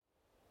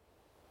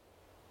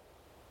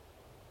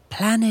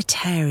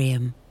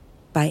Planetarium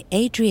by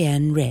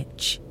Adrienne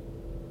Rich.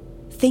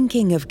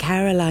 Thinking of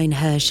Caroline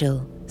Herschel,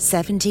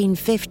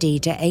 1750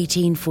 to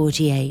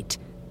 1848,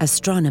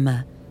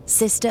 astronomer,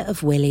 sister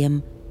of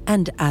William,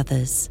 and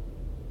others.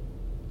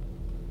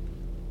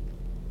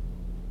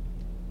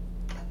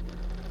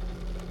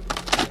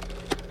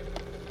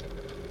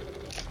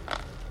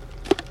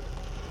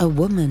 A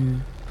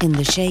woman in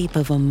the shape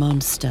of a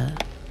monster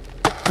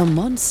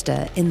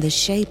in the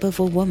shape of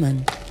a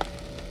woman.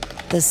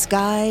 The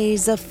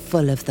skies are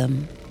full of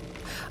them.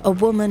 A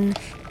woman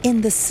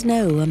in the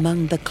snow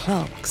among the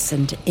clocks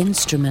and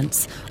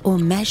instruments, or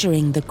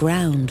measuring the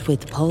ground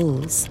with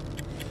poles.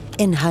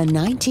 In her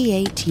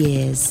 98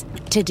 years,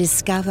 to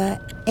discover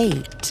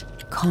 8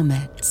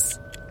 comets.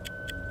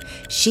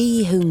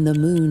 She whom the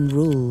moon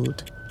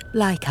ruled,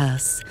 like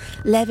us,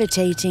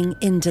 levitating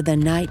into the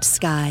night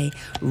sky,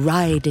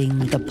 riding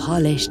the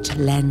polished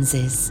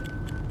lenses.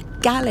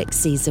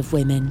 Galaxies of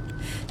women,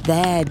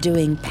 there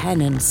doing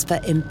penance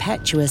for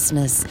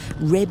impetuousness,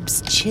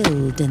 ribs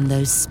chilled in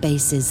those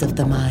spaces of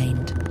the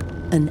mind.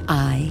 An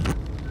eye,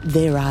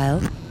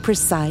 virile,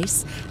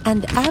 precise,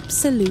 and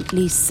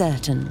absolutely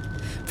certain,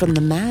 from the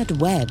mad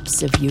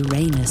webs of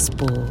Uranus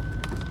bore.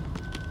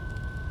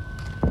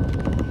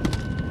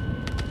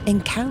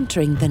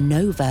 Encountering the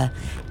nova,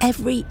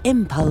 every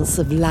impulse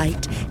of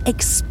light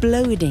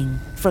exploding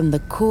from the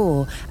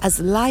core as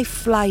life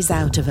flies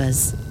out of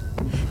us.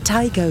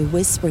 Tycho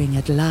whispering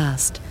at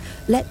last,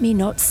 let me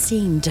not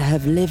seem to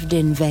have lived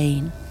in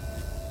vain.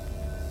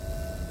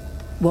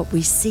 What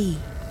we see,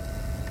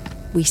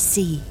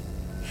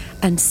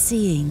 and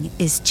seeing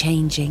is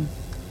changing.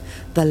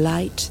 The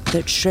light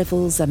that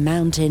shrivels a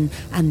mountain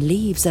and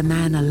leaves a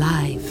man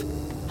alive.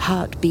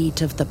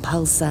 Heartbeat of the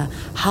pulsar,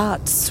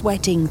 heart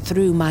sweating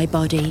through my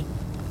body.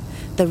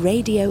 The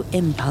radio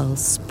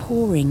impulse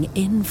pouring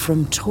in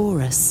from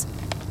Taurus.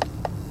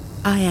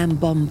 I am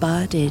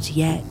bombarded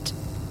yet.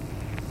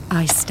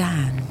 I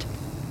stand.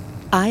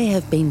 I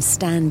have been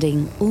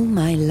standing all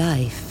my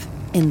life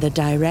in the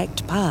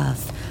direct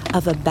path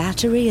of a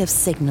battery of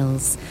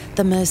signals,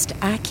 the most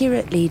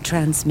accurately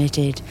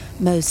transmitted,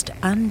 most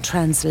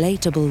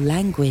untranslatable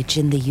language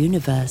in the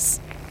universe.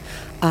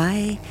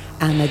 I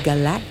am a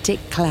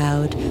galactic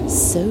cloud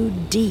so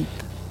deep,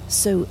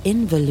 so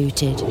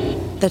involuted,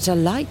 that a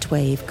light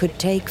wave could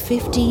take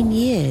 15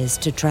 years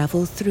to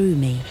travel through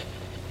me,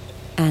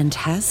 and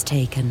has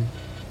taken.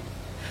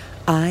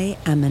 I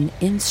am an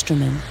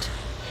instrument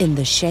in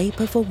the shape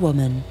of a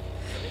woman,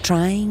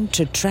 trying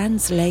to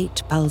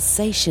translate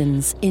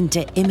pulsations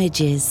into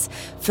images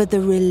for the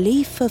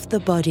relief of the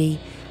body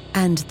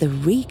and the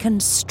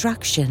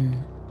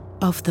reconstruction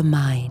of the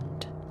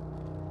mind.